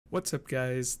What's up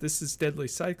guys, this is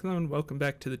DeadlyCyclone, welcome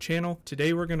back to the channel.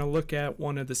 Today we're going to look at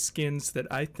one of the skins that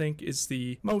I think is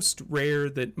the most rare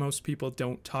that most people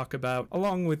don't talk about,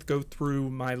 along with go through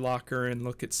my locker and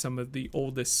look at some of the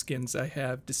oldest skins I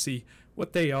have to see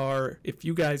what they are, if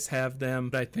you guys have them,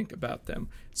 what I think about them.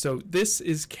 So this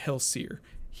is Kelsier.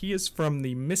 He is from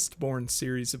the Mistborn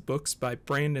series of books by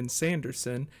Brandon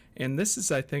Sanderson, and this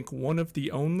is, I think, one of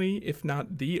the only, if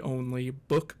not the only,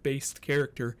 book-based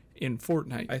character in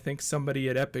Fortnite. I think somebody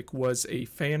at Epic was a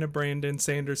fan of Brandon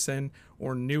Sanderson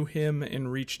or knew him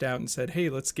and reached out and said, hey,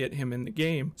 let's get him in the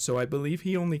game. So I believe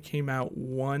he only came out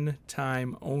one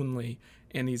time only,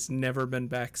 and he's never been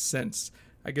back since.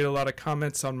 I get a lot of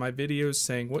comments on my videos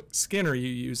saying, what skin are you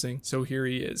using? So here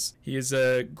he is. He is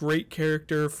a great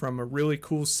character from a really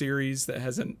cool series that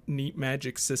has a neat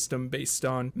magic system based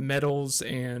on metals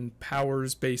and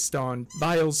powers based on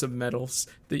vials of metals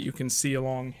that you can see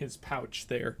along his pouch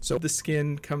there. So the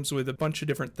skin comes with a bunch of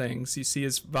different things. You see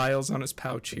his vials on his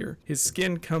pouch here. His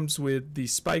skin comes with the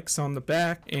spikes on the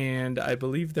back, and I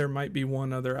believe there might be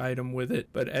one other item with it.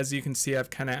 But as you can see, I've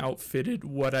kind of outfitted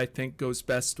what I think goes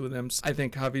best with him. I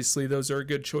think obviously those are a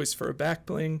good choice for a back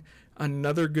bling.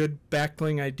 Another good back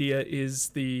bling idea is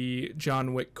the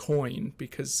John Wick coin,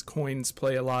 because coins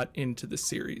play a lot into the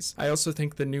series. I also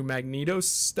think the new Magneto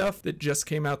stuff that just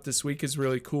came out this week is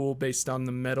really cool based on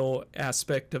the metal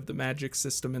aspect of the magic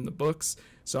system in the books.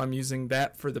 So I'm using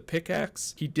that for the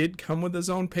pickaxe. He did come with his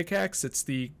own pickaxe. It's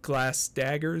the glass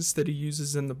daggers that he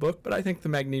uses in the book, but I think the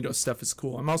Magneto stuff is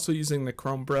cool. I'm also using the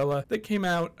Chromebrella that came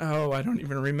out, I don't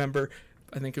even remember.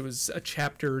 I think it was a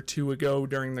chapter or two ago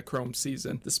during the Chrome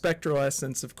season. The Spectral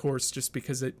Essence, of course, just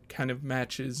because it kind of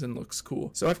matches and looks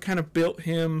cool. So I've kind of built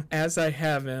him as I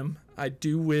have him. I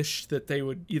do wish that they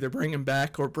would either bring him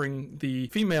back or bring the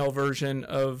female version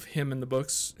of him in the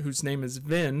books, whose name is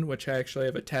Vin, which I actually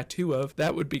have a tattoo of.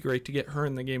 That would be great to get her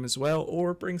in the game as well,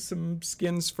 or bring some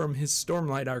skins from his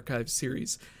Stormlight Archive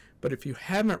series. But if you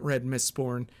haven't read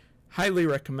Mistborn, highly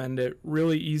recommend it.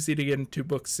 Really easy to get into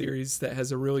book series that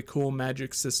has a really cool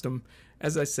magic system,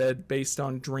 as I said, based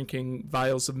on drinking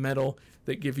vials of metal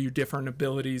that give you different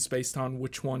abilities based on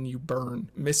which one you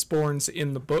burn. Mistborns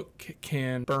in the book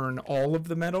can burn all of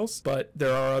the metals, but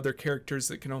there are other characters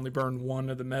that can only burn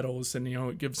one of the metals, and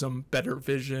it gives them better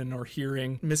vision or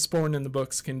hearing. Mistborn in the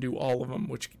books can do all of them,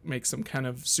 which makes them kind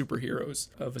of superheroes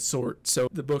of a sort. So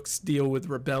the books deal with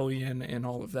rebellion and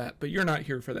all of that, but you're not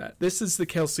here for that. This is the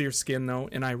Kelsier skin though,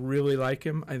 and I really like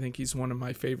him. I think he's one of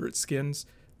my favorite skins.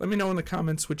 Let me know in the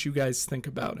comments what you guys think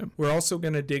about him. We're also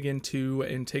going to dig into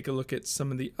and take a look at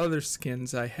some of the other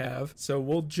skins I have. So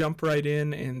we'll jump right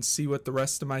in and see what the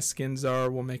rest of my skins are.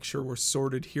 We'll make sure we're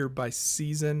sorted here by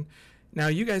season. Now,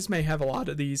 you guys may have a lot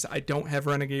of these. I don't have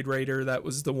Renegade Raider. That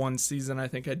was the one season I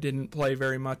think I didn't play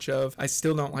very much of. I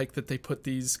still don't like that they put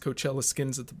these Coachella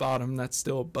skins at the bottom. That's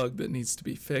still a bug that needs to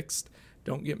be fixed.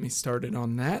 Don't get me started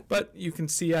on that. But you can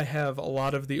see I have a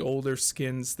lot of the older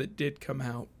skins that did come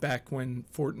out back when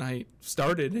Fortnite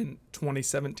started in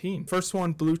 2017. First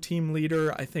one, Blue Team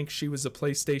Leader. I think she was a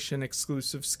PlayStation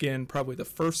exclusive skin, probably the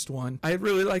first one. I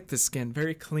really like this skin.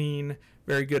 Very clean,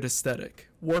 very good aesthetic.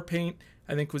 Warpaint,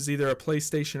 I think, was either a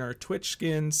PlayStation or a Twitch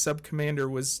skin. Sub Commander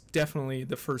was definitely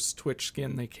the first Twitch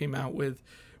skin they came out with,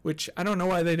 which I don't know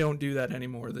why they don't do that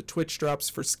anymore. The Twitch drops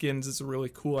for skins is a really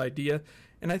cool idea,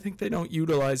 and I think they don't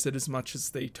utilize it as much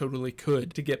as they totally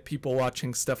could to get people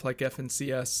watching stuff like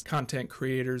FNCS, content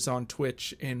creators on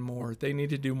Twitch, and more. They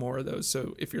need to do more of those,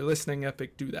 so if you're listening,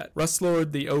 Epic, do that.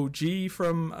 Rustlord, the OG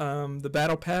from the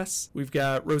Battle Pass. We've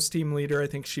got Rose Team Leader. I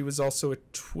think she was also a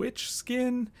Twitch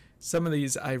skin. Some of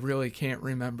these I really can't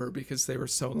remember because they were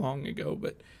so long ago,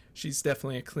 but she's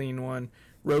definitely a clean one.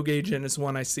 Rogue Agent is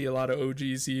one I see a lot of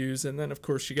OGs use, and then of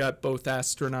course you got both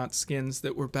astronaut skins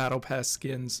that were Battle Pass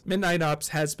skins. Midnight Ops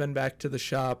has been back to the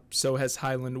shop, so has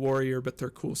Highland Warrior, but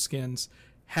they're cool skins.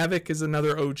 Havoc is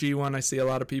another OG one I see a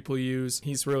lot of people use.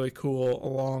 He's really cool,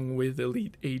 along with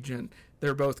Elite Agent.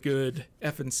 They're both good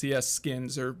FNCS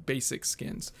skins or basic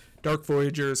skins. Dark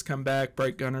Voyager has come back,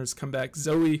 Bright Gunner's come back.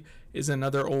 Zoe is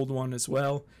another old one as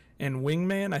well. And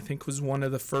Wingman, I think, was one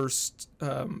of the first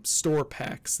store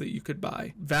packs that you could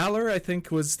buy. Valor, I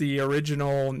think, was the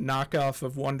original knockoff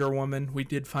of Wonder Woman. We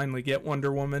did finally get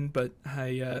Wonder Woman, but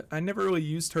I never really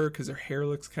used her because her hair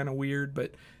looks kind of weird,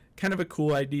 but kind of a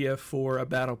cool idea for a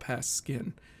Battle Pass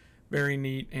skin. Very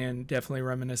neat and definitely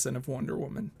reminiscent of Wonder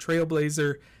Woman.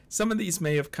 Trailblazer, Some of these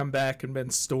may have come back and been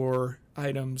store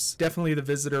items. Definitely the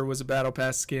Visitor was a Battle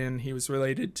Pass skin. He was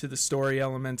related to the story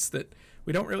elements that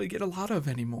we don't really get a lot of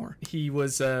anymore.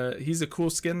 He's a cool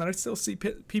skin that I still see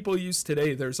people use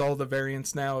today. There's all the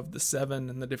variants now of the 7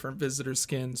 and the different Visitor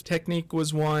skins. Technique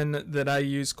was one that I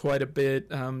use quite a bit.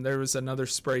 There was another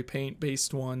spray paint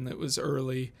based one that was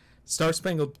early. Star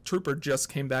Spangled Trooper just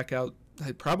came back out,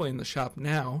 probably in the shop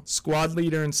now. Squad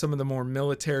Leader and some of the more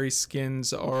military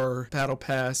skins are Battle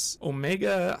Pass.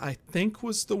 Omega, I think,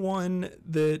 was the one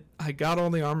that I got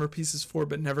all the armor pieces for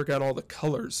but never got all the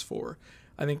colors for.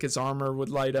 I think his armor would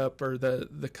light up or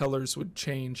the colors would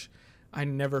change. I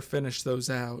never finished those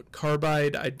out.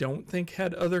 Carbide, I don't think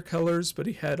had other colors, but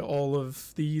he had all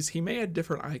of these. He may have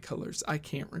different eye colors. I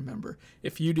can't remember.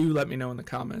 If you do, let me know in the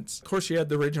comments. Of course, you had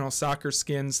the original soccer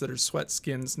skins that are sweat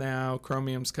skins now.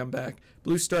 Chromium's come back.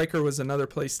 Blue Striker was another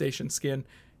PlayStation skin.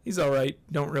 He's alright.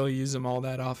 Don't really use him all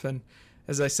that often.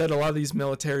 As I said, a lot of these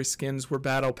military skins were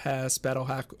Battle Pass. Battle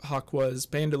Hawk was.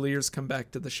 Bandelier's come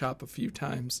back to the shop a few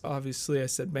times. Obviously, I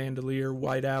said Bandolier.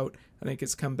 Whiteout, I think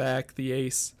it's come back. The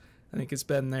Ace, I think it's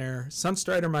been there.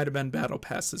 Sunstrider might have been Battle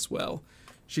Pass as well.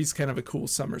 She's kind of a cool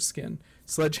summer skin.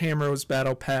 Sledgehammer was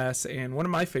Battle Pass, and one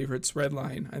of my favorites,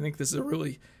 Redline. I think this is a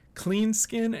really clean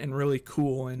skin and really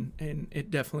cool, and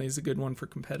it definitely is a good one for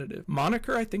competitive.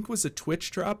 Moniker, I think, was a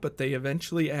Twitch drop, but they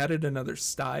eventually added another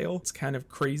style. It's kind of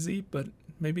crazy, but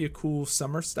maybe a cool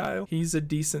summer style. He's a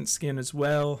decent skin as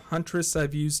well. Huntress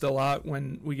I've used a lot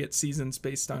when we get seasons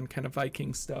based on kind of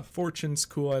Viking stuff. Fortune's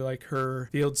cool, I like her.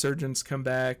 Field Surgeon's come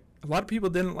back. A lot of people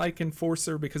didn't like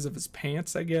Enforcer because of his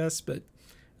pants, I guess, but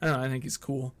I don't know, I think he's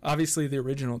cool. Obviously the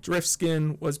original Drift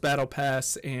skin was Battle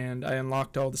Pass, and I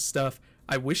unlocked all the stuff.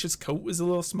 I wish his coat was a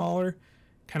little smaller.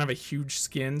 Kind of a huge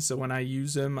skin, so when I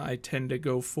use him, I tend to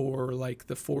go for like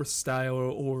the 4th style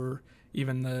or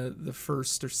even the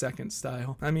 1st or 2nd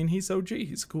style. I mean, he's OG.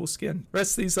 He's a cool skin. The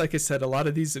rest of these, like I said, a lot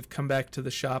of these have come back to the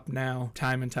shop now,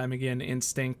 time and time again.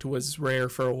 Instinct was rare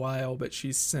for a while, but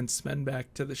she's since been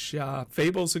back to the shop.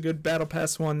 Fable's a good Battle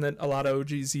Pass one that a lot of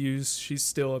OGs use. She's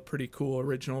still a pretty cool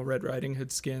original Red Riding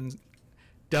Hood skin.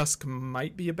 Dusk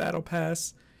might be a Battle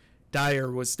Pass.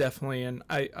 Dyer was definitely, and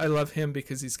I love him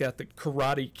because he's got the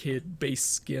Karate Kid base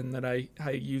skin that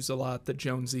I use a lot, the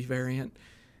Jonesy variant.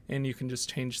 And you can just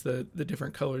change the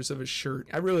different colors of his shirt.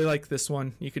 I really like this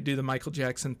one. You could do the Michael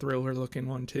Jackson Thriller looking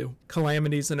one too.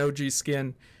 Calamity's an OG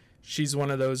skin. She's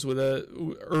one of those with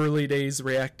a early days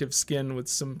reactive skin with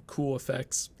some cool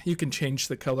effects. You can change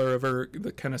the color of her,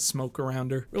 the kind of smoke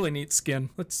around her. Really neat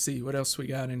skin. Let's see what else we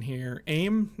got in here.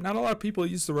 AIM, not a lot of people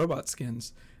use the robot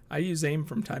skins. I use AIM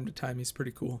from time to time. He's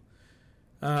pretty cool.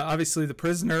 Obviously the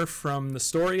Prisoner from the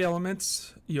story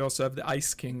elements. You also have the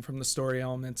Ice King from the story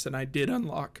elements, and I did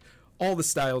unlock all the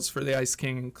styles for the Ice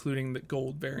King, including the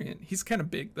gold variant. He's kind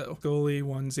of big though. Goalie,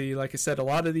 onesie. Like I said, a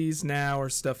lot of these now are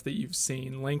stuff that you've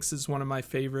seen. Lynx is one of my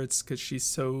favorites because she's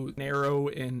so narrow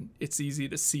and it's easy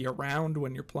to see around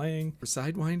when you're playing. For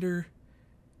Sidewinder,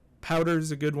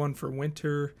 Powder's a good one for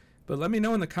winter. But let me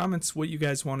know in the comments what you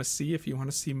guys want to see, if you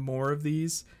want to see more of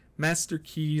these. Master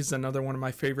Key is another one of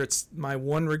my favorites. My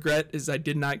one regret is I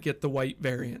did not get the white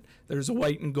variant. There's a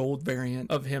white and gold variant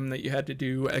of him that you had to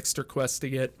do extra quests to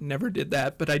get. Never did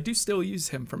that, but I do still use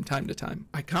him from time to time.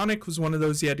 Iconic was one of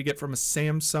those you had to get from a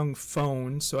Samsung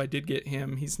phone, so I did get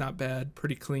him. He's not bad,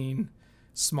 pretty clean,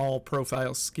 small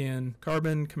profile skin.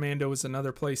 Carbon Commando is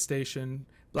another PlayStation.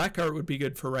 Blackheart would be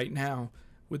good for right now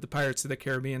with the Pirates of the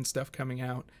Caribbean stuff coming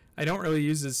out. I don't really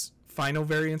use his final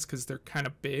variants because they're kind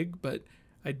of big, but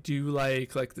I do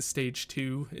like the Stage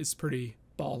 2 is pretty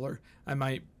baller. I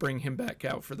might bring him back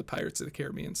out for the Pirates of the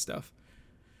Caribbean stuff.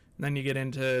 And then you get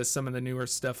into some of the newer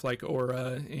stuff like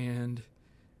Aura and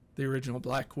the original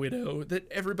Black Widow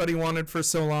that everybody wanted for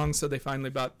so long, so they finally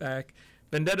bought back.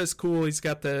 Vendetta's cool. He's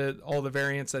got all the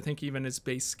variants. I think even his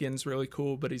base skin's really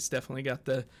cool, but he's definitely got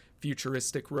the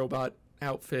futuristic robot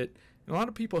outfit. A lot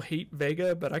of people hate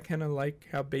Vega, but I kind of like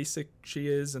how basic she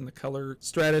is and the color.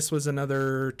 Stratus was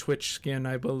another Twitch skin,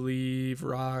 I believe.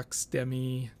 Rox,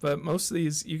 Demi. But most of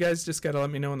these, you guys just got to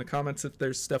let me know in the comments if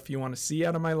there's stuff you want to see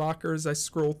out of my locker as I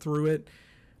scroll through it.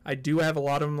 I do have a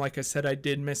lot of them. Like I said, I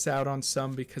did miss out on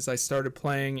some because I started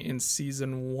playing in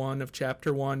Season 1 of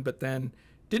Chapter 1, but then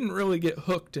didn't really get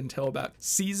hooked until about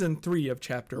Season 3 of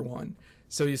Chapter 1.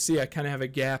 So you see, I kind of have a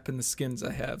gap in the skins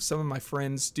I have. Some of my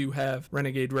friends do have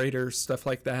Renegade Raiders, stuff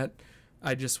like that.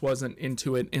 I just wasn't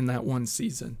into it in that one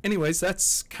season. Anyways,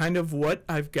 that's kind of what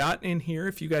I've got in here.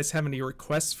 If you guys have any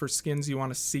requests for skins you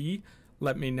want to see,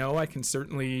 let me know. I can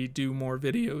certainly do more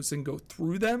videos and go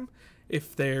through them.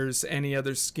 If there's any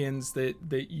other skins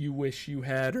that you wish you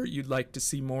had or you'd like to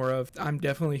see more of, I'm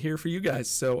definitely here for you guys.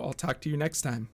 So I'll talk to you next time.